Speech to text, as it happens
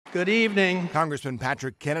Good evening. Congressman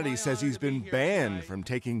Patrick Kennedy says he's been banned from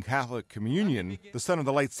taking Catholic communion. The son of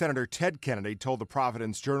the late Senator Ted Kennedy told the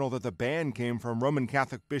Providence Journal that the ban came from Roman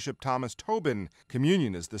Catholic Bishop Thomas Tobin.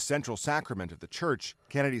 Communion is the central sacrament of the church.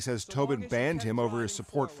 Kennedy says Tobin banned him over his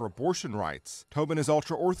support for abortion rights. Tobin is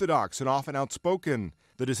ultra-Orthodox and often outspoken.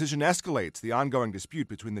 The decision escalates the ongoing dispute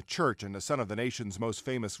between the church and the son of the nation's most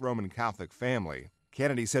famous Roman Catholic family.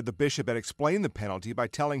 Kennedy said the bishop had explained the penalty by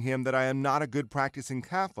telling him that I am not a good practicing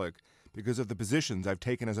Catholic because of the positions I've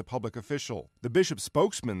taken as a public official. The bishop's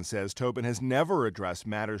spokesman says Tobin has never addressed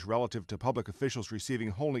matters relative to public officials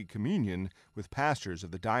receiving Holy Communion with pastors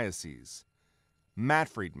of the diocese. Matt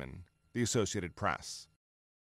Friedman, The Associated Press.